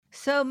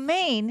So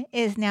Maine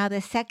is now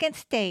the second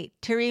state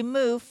to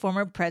remove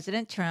former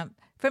President Trump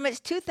from its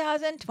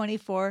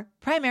 2024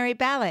 primary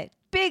ballot.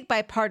 Big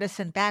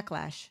bipartisan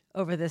backlash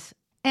over this.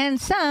 And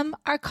some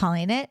are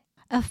calling it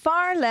a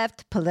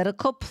far-left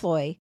political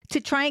ploy to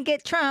try and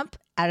get Trump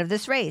out of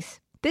this race.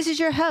 This is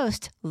your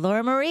host,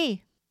 Laura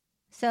Marie.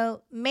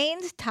 So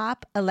Maine's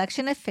top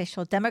election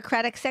official,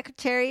 Democratic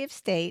Secretary of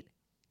State,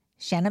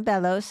 Shannon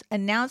Ballots,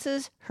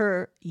 announces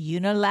her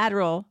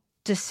unilateral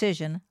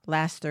decision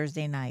last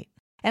Thursday night.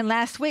 And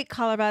last week,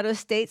 Colorado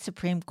State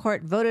Supreme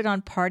Court voted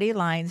on party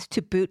lines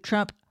to boot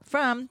Trump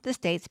from the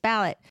state's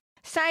ballot,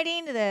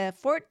 citing the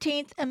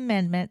 14th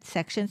Amendment,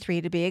 Section 3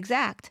 to be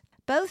exact.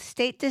 Both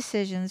state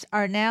decisions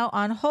are now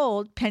on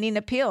hold pending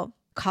appeal.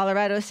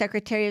 Colorado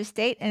Secretary of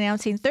State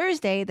announcing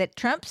Thursday that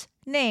Trump's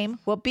name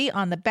will be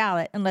on the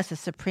ballot unless the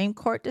Supreme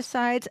Court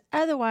decides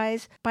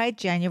otherwise by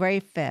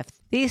January 5th.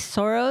 These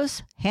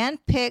Soros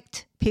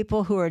hand-picked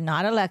people who are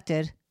not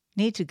elected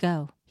need to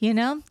go. You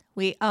know,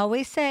 we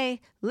always say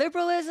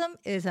liberalism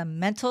is a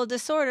mental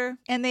disorder,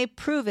 and they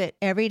prove it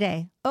every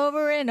day,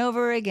 over and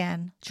over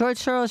again. George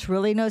Soros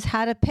really knows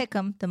how to pick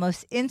them, the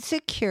most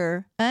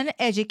insecure,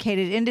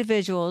 uneducated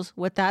individuals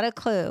without a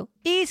clue,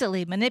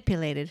 easily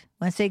manipulated.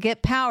 Once they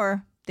get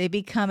power, they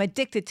become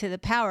addicted to the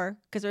power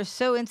because they're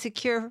so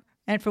insecure,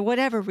 and for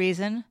whatever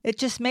reason, it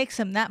just makes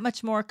them that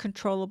much more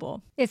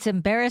controllable. It's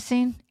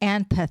embarrassing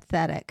and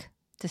pathetic,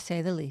 to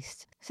say the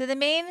least. So the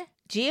main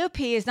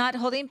GOP is not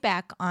holding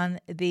back on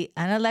the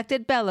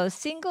unelected Ballots'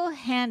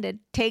 single-handed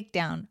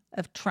takedown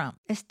of Trump.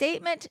 A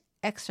statement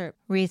excerpt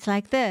reads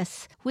like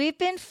this: "We've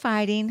been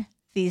fighting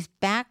these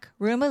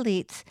backroom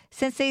elites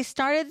since they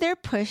started their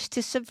push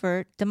to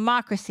subvert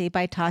democracy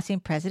by tossing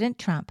President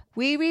Trump.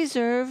 We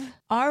reserve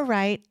our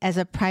right as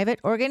a private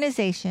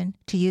organization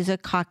to use a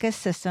caucus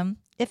system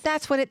if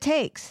that's what it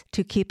takes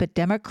to keep a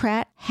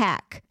Democrat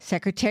hack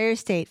Secretary of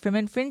State from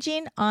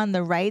infringing on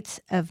the rights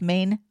of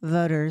Maine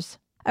voters."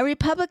 A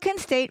Republican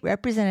state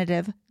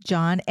representative,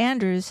 John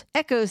Andrews,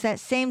 echoes that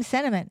same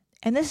sentiment,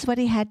 and this is what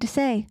he had to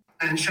say.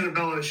 And Shannon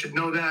Ballots should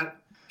know that.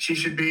 She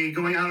should be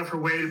going out of her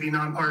way to be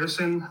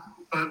nonpartisan.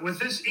 But with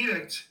this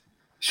edict,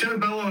 Shannon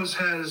Ballots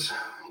has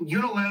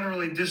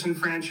unilaterally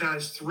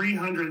disenfranchised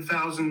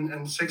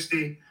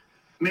 300,060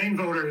 Maine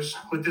voters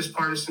with this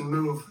partisan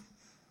move.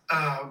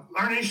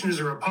 Our nation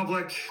is a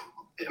republic.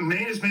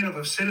 Maine is made up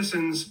of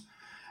citizens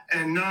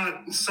and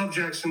not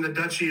subjects in the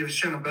duchy of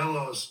Shannon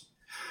Ballots.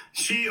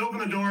 She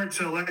opened the door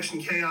to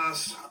election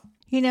chaos.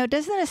 You know,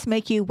 doesn't this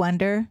make you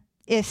wonder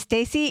if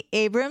Stacey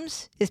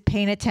Abrams is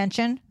paying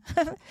attention?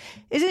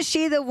 Isn't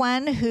she the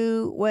one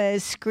who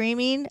was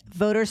screaming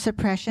voter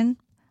suppression?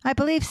 I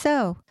believe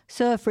so.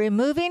 So if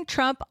removing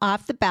Trump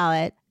off the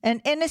ballot,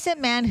 an innocent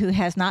man who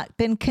has not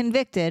been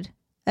convicted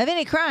of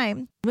any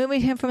crime,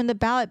 removing him from the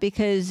ballot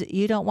because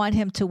you don't want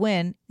him to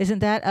win, isn't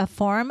that a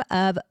form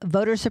of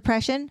voter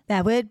suppression?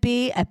 That would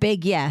be a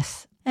big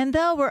yes. And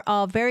though we're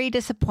all very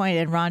disappointed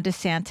in Ron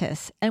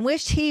DeSantis and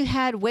wished he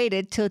had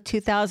waited till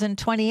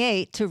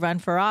 2028 to run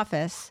for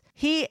office,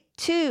 he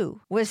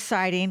too was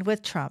siding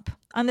with Trump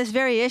on this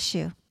very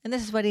issue. And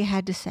this is what he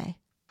had to say.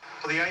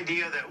 Well, the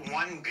idea that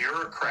one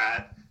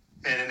bureaucrat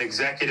in an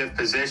executive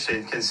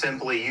position can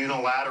simply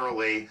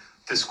unilaterally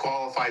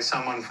disqualify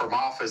someone from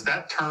office,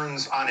 that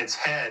turns on its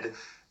head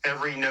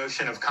every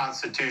notion of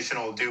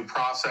constitutional due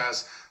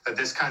process that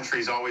this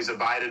country's always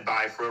abided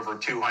by for over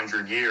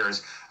 200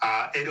 years.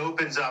 It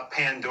opens up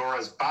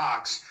Pandora's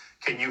box.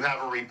 Can you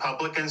have a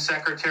Republican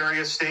Secretary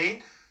of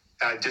State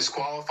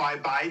disqualify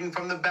Biden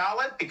from the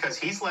ballot because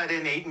he's let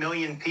in 8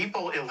 million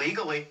people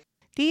illegally?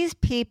 These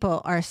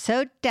people are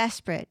so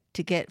desperate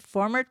to get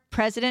former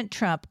President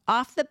Trump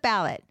off the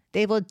ballot,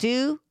 they will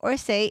do or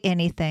say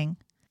anything.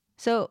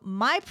 So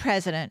my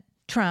President,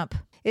 Trump,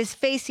 is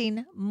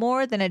facing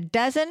more than a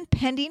dozen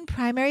pending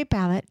primary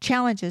ballot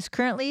challenges.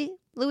 Currently,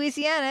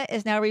 Louisiana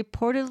is now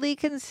reportedly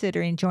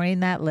considering joining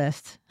that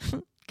list.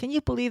 Can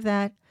you believe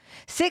that?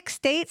 6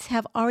 states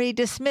have already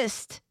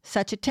dismissed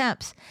such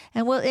attempts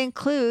and will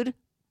include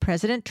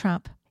President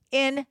Trump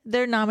in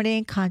their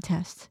nominating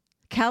contest.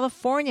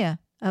 California,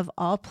 of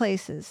all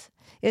places,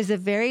 is the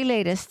very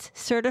latest,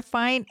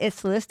 certifying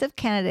its list of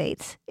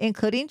candidates,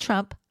 including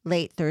Trump,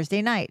 late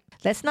Thursday night.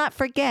 Let's not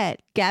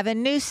forget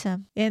Gavin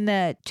Newsom in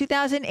the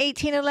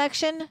 2018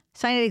 election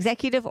signed an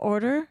executive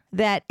order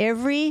that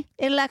every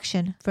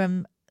election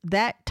from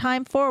that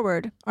time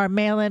forward are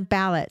mail-in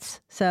ballots.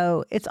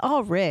 So it's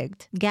all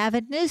rigged.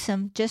 Gavin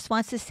Newsom just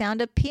wants to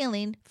sound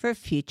appealing for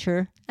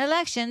future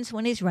elections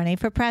when he's running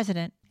for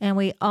president. And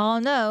we all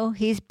know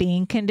he's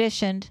being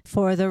conditioned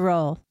for the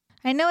role.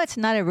 I know it's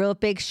not a real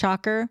big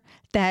shocker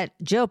that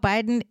Joe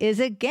Biden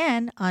is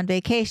again on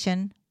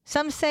vacation.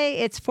 Some say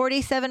it's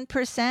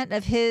 47%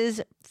 of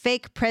his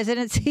fake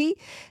presidency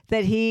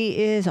that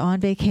he is on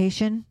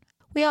vacation.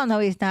 We all know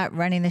he's not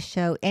running the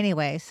show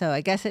anyway, so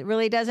I guess it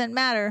really doesn't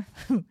matter.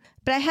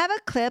 But I have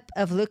a clip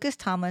of Lucas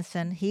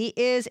Tomlinson. He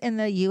is in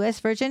the U.S.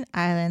 Virgin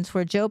Islands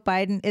where Joe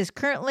Biden is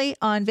currently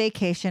on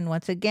vacation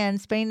once again,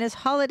 spending his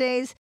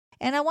holidays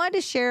And I wanted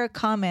to share a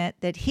comment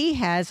that he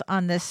has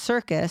on this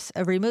circus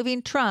of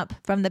removing Trump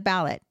from the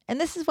ballot. And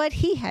this is what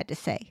he had to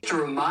say. Just a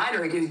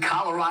reminder, again,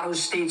 Colorado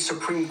State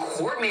Supreme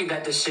Court made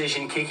that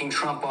decision kicking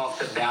Trump off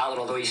the ballot,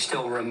 although he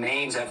still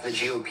remains after the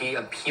GOP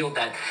appealed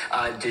that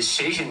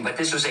decision. But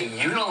this was a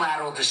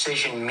unilateral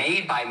decision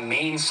made by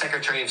Maine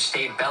Secretary of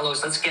State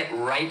Ballots. Let's get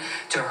right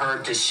to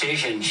her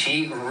decision.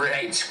 She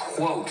writes,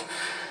 quote,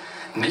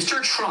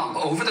 Mr. Trump,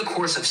 over the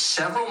course of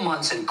several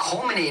months and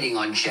culminating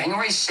on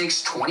January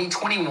 6,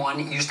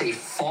 2021, used a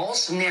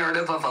false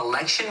narrative of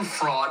election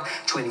fraud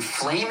to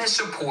inflame his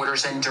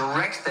supporters and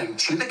direct them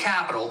to the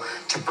Capitol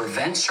to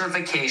prevent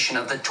certification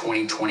of the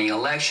 2020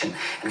 election.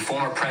 And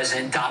former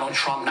President Donald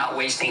Trump, not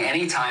wasting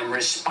any time,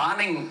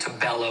 responding to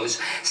Bellows,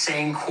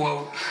 saying,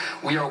 quote,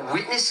 we are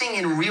witnessing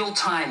in real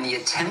time the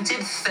attempted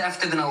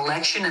theft of an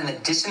election and the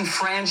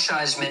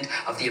disenfranchisement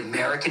of the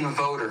American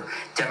voter.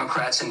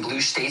 Democrats in blue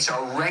states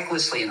are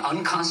recklessly and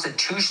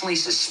unconstitutionally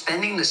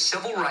suspending the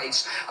civil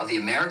rights of the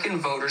American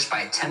voters by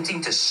attempting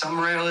to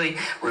summarily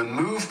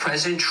remove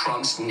President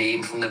Trump's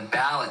name from the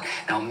ballot.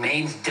 Now,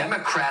 Maine's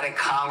Democratic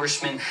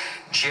Congressman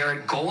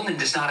Jared Golden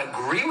does not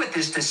agree with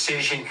this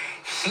decision.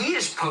 He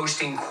is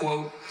posting,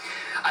 quote,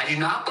 I do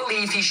not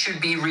believe he should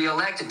be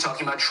reelected,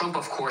 talking about Trump,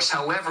 of course.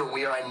 However,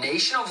 we are a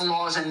nation of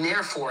laws, and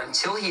therefore,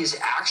 until he is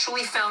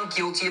actually found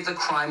guilty of the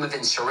crime of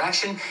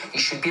insurrection, he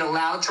should be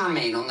allowed to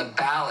remain on the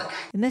ballot.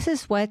 And this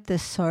is what the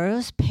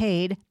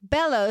Soros-paid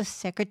Bellows,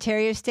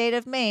 Secretary of State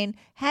of Maine,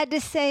 had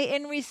to say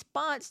in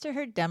response to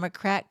her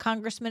Democrat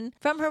congressman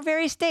from her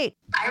very state.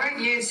 I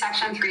reviewed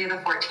Section 3 of the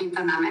 14th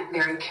Amendment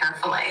very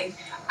carefully,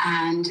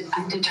 and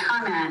I'm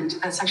determined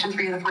that Section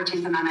 3 of the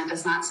 14th Amendment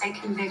does not say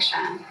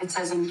conviction, it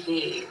says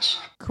engage.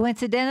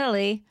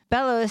 Coincidentally,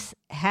 Bellows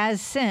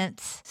has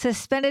since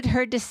suspended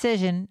her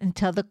decision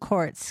until the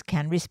courts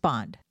can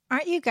respond.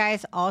 Aren't you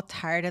guys all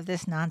tired of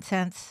this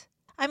nonsense?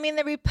 I mean,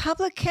 the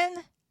Republican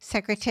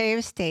Secretary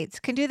of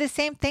State can do the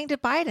same thing to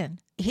Biden.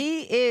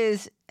 He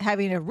is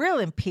having a real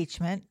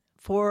impeachment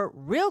for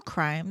real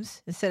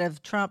crimes instead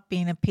of Trump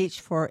being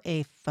impeached for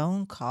a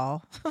phone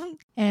call.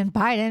 And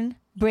Biden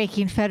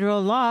breaking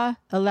federal law,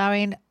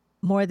 allowing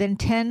more than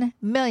 10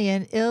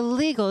 million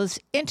illegals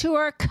into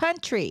our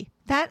country.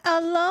 That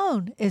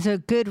alone is a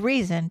good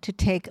reason to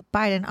take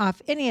Biden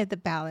off any of the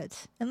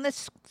ballots. And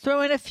let's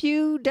throw in a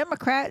few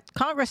Democrat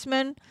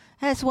congressmen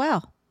as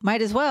well.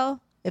 Might as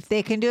well. If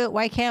they can do it,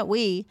 why can't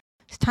we?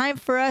 It's time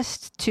for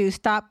us to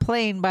stop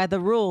playing by the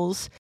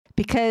rules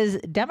because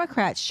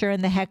Democrats sure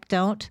in the heck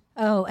don't.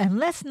 Oh, and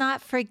let's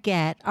not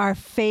forget our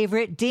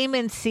favorite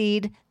demon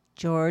seed,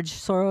 George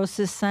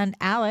Soros' son,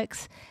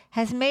 Alex,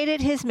 has made it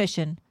his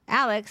mission.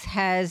 Alex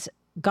has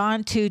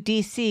gone to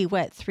D.C.,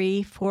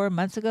 3-4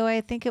 months ago,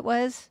 I think it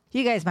was?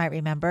 You guys might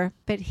remember.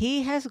 But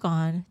he has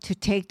gone to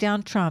take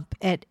down Trump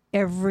at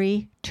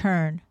every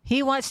turn.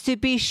 He wants to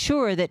be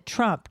sure that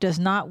Trump does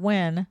not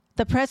win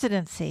the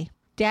presidency.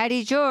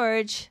 Daddy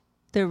George,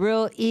 the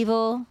real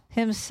evil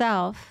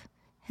himself,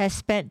 has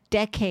spent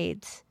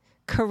decades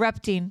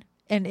corrupting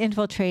and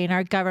infiltrating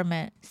our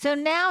government. So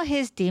now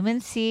his demon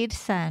seed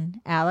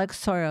son,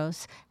 Alex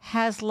Soros,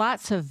 has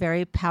lots of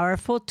very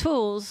powerful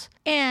tools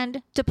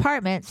and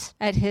departments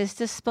at his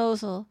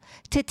disposal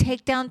to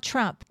take down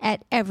Trump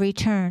at every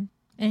turn.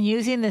 And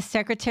using the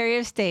Secretary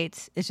of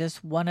State is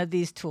just one of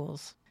these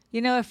tools.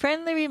 You know, a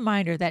friendly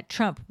reminder that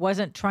Trump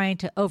wasn't trying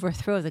to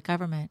overthrow the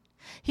government.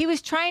 He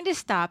was trying to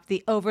stop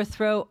the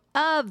overthrow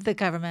of the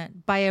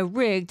government by a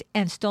rigged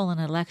and stolen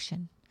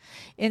election.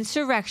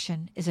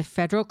 Insurrection is a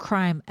federal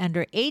crime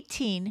under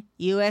 18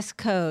 U.S.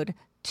 Code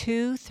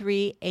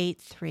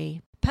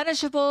 2383,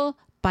 punishable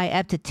by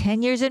up to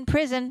 10 years in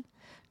prison.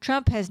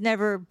 Trump has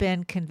never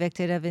been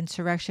convicted of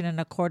insurrection in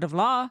a court of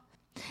law.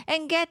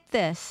 And get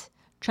this,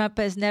 Trump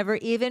has never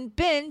even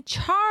been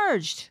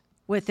charged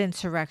with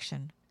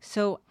insurrection.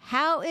 So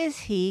how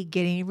is he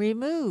getting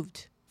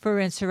removed for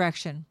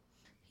insurrection?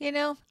 You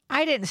know,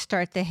 I didn't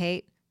start the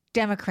hate.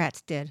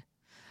 Democrats did.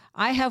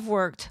 I have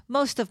worked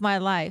most of my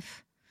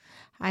life.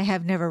 I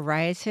have never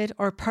rioted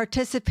or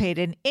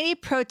participated in any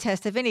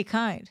protest of any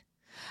kind.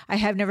 I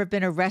have never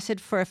been arrested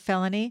for a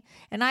felony,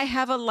 and I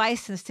have a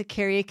license to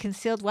carry a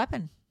concealed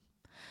weapon.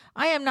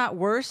 I am not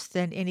worse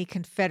than any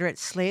Confederate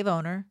slave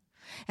owner,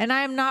 and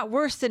I am not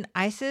worse than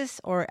ISIS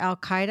or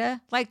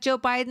Al-Qaeda, like Joe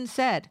Biden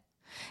said.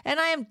 And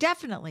I am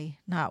definitely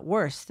not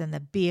worse than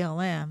the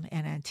BLM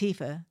and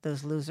Antifa,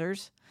 those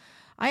losers.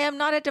 I am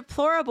not a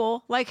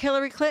deplorable like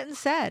Hillary Clinton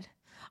said.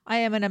 I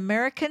am an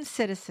American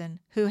citizen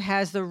who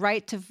has the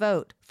right to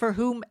vote for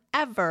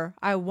whomever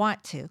I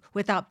want to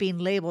without being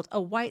labeled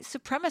a white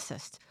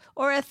supremacist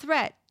or a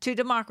threat to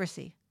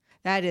democracy.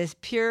 That is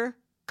pure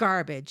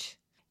garbage.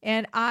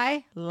 And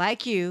I,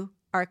 like you,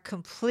 are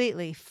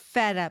completely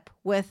fed up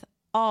with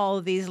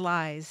all these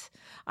lies.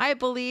 I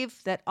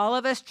believe that all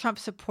of us Trump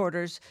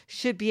supporters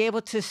should be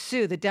able to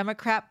sue the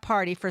Democrat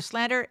Party for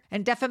slander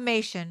and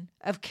defamation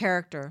of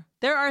character.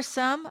 There are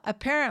some,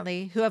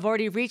 apparently, who have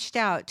already reached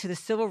out to the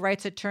civil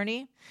rights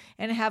attorney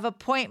and have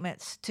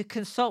appointments to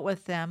consult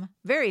with them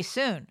very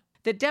soon.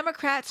 The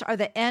Democrats are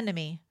the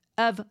enemy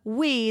of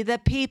we the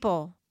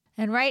people.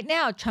 And right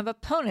now, Trump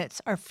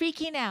opponents are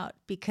freaking out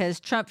because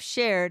Trump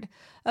shared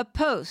a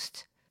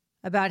post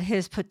about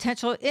his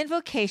potential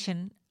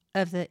invocation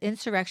of the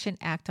Insurrection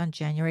Act on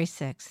January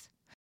 6th.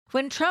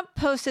 When Trump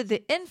posted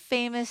the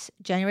infamous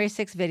January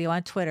 6th video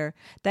on Twitter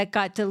that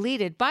got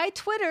deleted by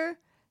Twitter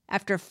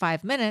after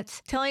 5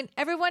 minutes, telling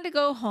everyone to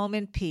go home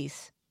in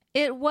peace,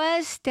 it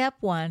was step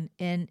one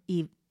in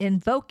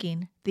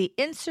invoking the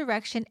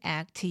Insurrection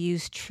Act to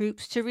use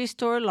troops to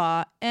restore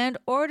law and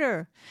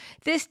order.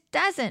 This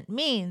doesn't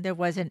mean there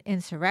was an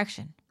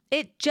insurrection.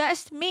 It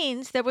just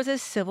means there was a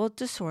civil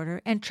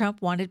disorder and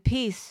Trump wanted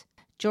peace.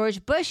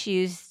 George Bush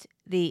used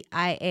the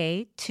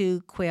IA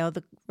to quell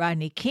the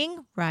Rodney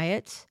King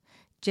riots.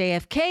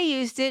 JFK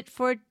used it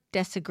for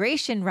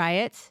desegregation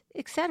riots,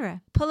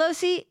 etc.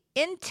 Pelosi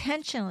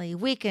intentionally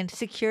weakened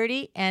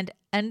security and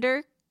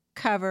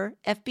undercover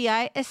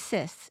FBI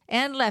assists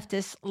and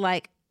leftists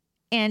like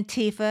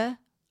Antifa.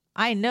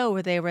 I know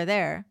where they were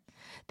there.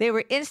 They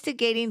were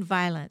instigating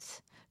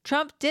violence.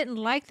 Trump didn't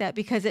like that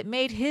because it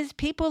made his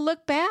people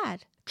look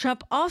bad.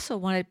 Trump also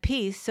wanted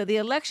peace so the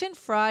election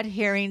fraud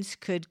hearings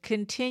could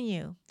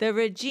continue. The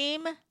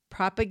regime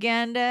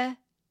propaganda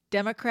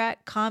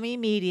Democrat commie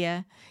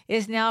media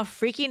is now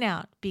freaking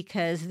out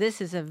because this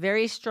is a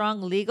very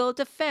strong legal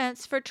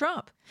defense for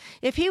Trump.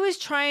 If he was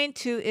trying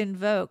to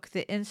invoke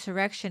the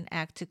Insurrection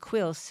Act to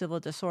quell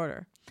civil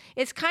disorder,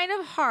 it's kind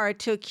of hard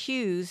to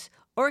accuse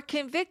or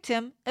convict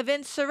him of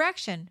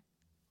insurrection,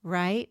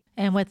 right?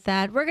 And with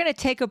that, we're going to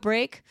take a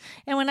break.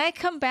 And when I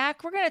come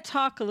back, we're going to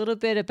talk a little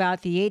bit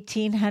about the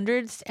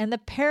 1800s and the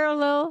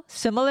parallel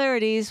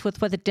similarities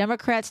with what the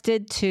Democrats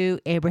did to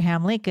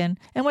Abraham Lincoln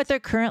and what they're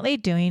currently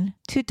doing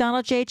to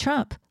Donald J.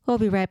 Trump. We'll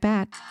be right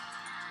back.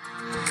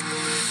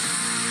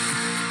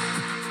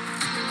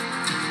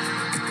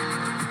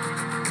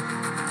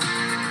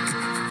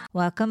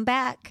 Welcome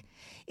back.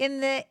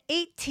 In the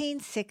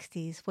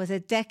 1860s was a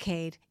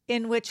decade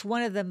in which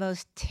one of the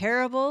most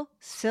terrible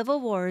civil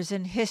wars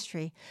in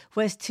history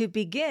was to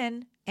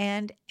begin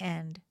and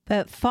end.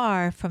 But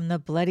far from the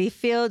bloody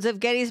fields of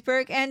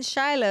Gettysburg and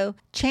Shiloh,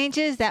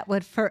 changes that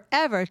would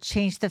forever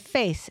change the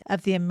face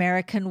of the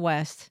American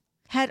West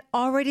had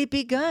already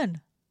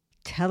begun.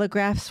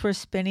 Telegraphs were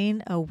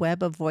spinning a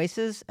web of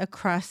voices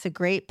across the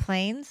Great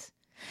Plains,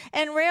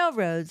 and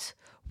railroads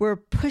were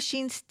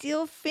pushing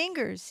steel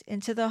fingers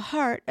into the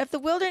heart of the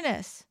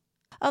wilderness.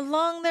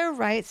 Along their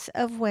rights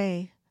of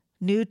way,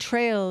 new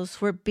trails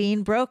were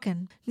being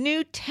broken,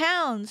 new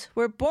towns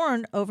were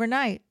born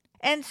overnight,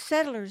 and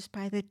settlers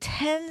by the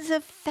tens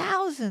of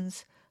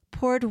thousands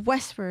poured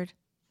westward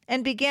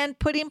and began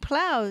putting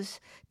plows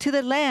to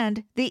the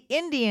land the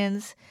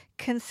Indians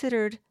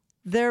considered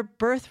their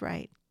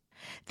birthright.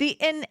 The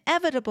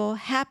inevitable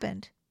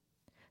happened.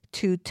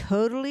 Two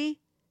totally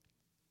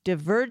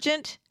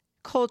divergent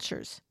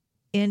cultures,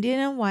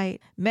 Indian and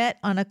white, met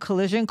on a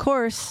collision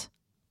course.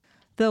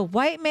 The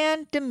white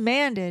man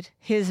demanded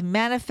his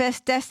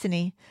manifest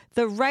destiny,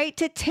 the right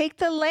to take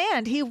the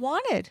land he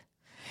wanted.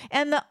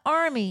 And the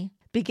army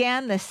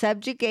began the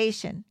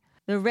subjugation.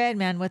 The red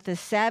man, with the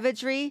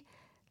savagery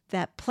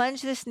that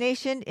plunged this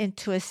nation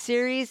into a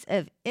series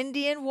of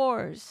Indian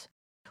wars,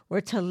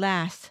 were to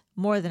last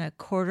more than a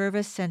quarter of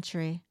a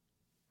century.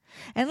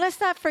 And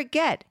let's not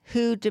forget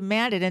who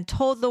demanded and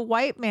told the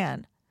white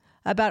man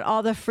about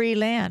all the free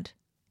land.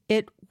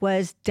 It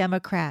was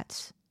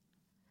Democrats.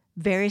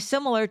 Very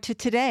similar to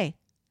today,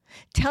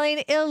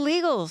 telling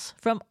illegals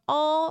from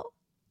all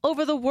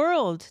over the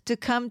world to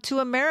come to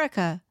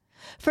America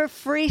for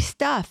free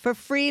stuff, for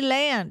free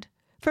land,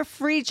 for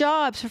free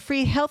jobs, for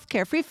free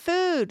healthcare, free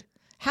food,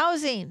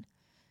 housing.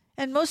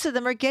 And most of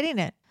them are getting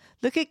it.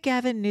 Look at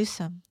Gavin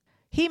Newsom.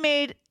 He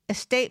made a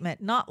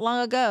statement not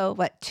long ago,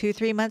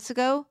 2-3 months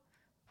ago?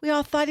 We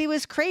all thought he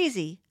was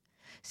crazy,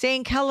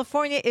 saying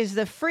California is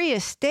the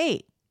freest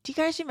state. Do you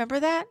guys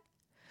remember that?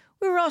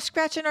 We were all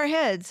scratching our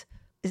heads.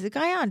 Is the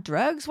guy on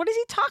drugs? What is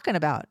he talking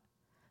about?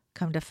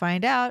 Come to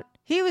find out,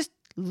 he was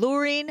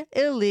luring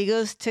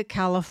illegals to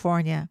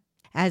California.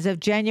 As of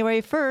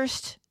January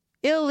 1st,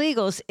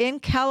 illegals in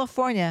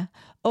California,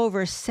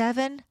 over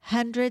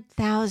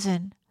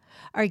 700,000,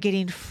 are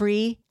getting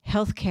free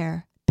health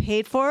care,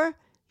 paid for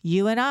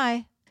you and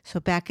I. So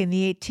back in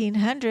the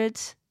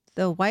 1800s,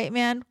 the white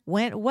man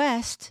went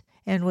west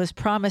and was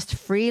promised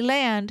free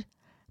land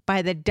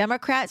by the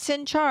Democrats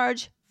in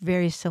charge,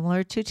 very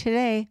similar to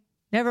today.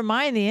 Never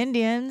mind the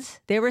Indians.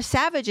 They were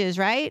savages,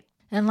 right?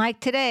 And like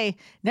today,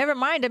 never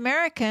mind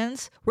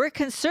Americans. We're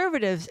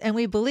conservatives and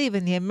we believe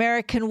in the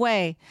American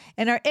way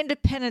and our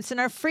independence and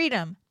our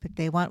freedom. But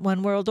they want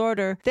one world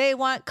order. They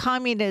want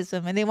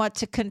communism and they want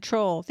to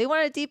control. They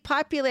want to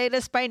depopulate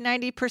us by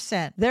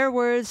 90%. Their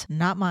words,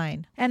 not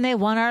mine. And they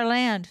want our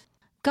land.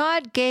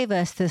 God gave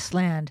us this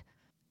land.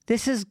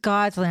 This is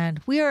God's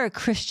land. We are a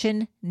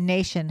Christian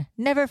nation.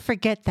 Never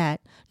forget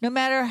that. No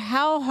matter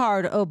how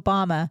hard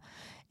Obama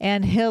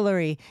and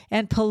Hillary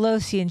and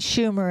Pelosi and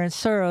Schumer and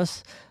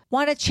Soros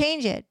want to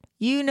change it,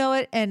 you know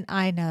it and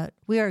I know it.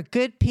 We are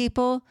good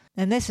people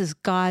and this is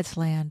God's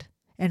land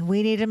and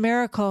we need a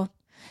miracle.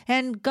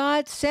 And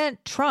God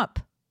sent Trump.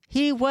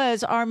 He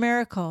was our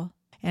miracle.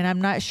 And I'm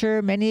not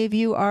sure many of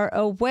you are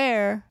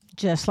aware,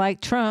 just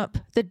like Trump,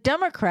 the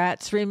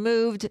Democrats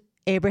removed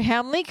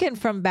Abraham Lincoln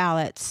from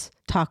ballots.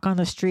 Talk on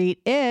the street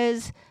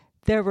is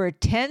there were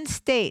 10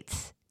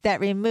 states that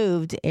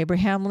removed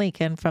Abraham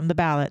Lincoln from the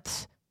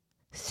ballots.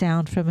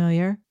 Sound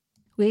familiar?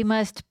 We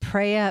must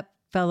pray up,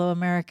 fellow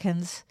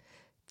Americans,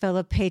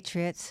 fellow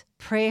patriots.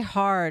 Pray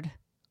hard.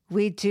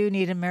 We do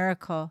need a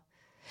miracle.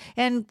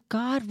 And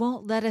God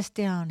won't let us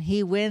down.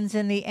 He wins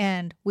in the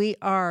end. We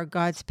are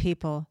God's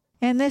people.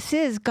 And this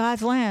is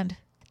God's land.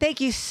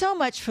 Thank you so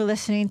much for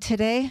listening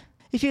today.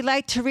 If you'd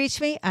like to reach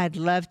me, I'd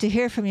love to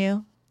hear from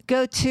you.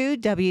 Go to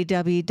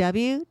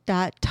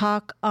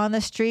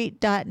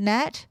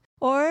www.talkonthestreet.net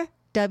or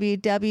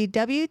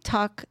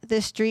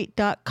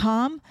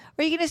www.talkthestreet.com,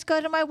 or you can just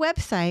go to my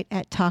website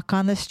at Talk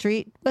on the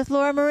Street with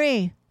Laura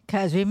Marie.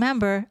 Because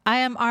remember, I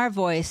am our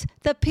voice,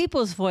 the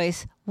people's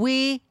voice,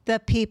 we the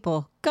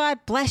people. God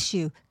bless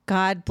you.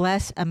 God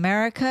bless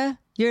America.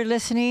 You're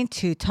listening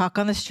to Talk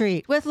on the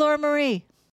Street with Laura Marie.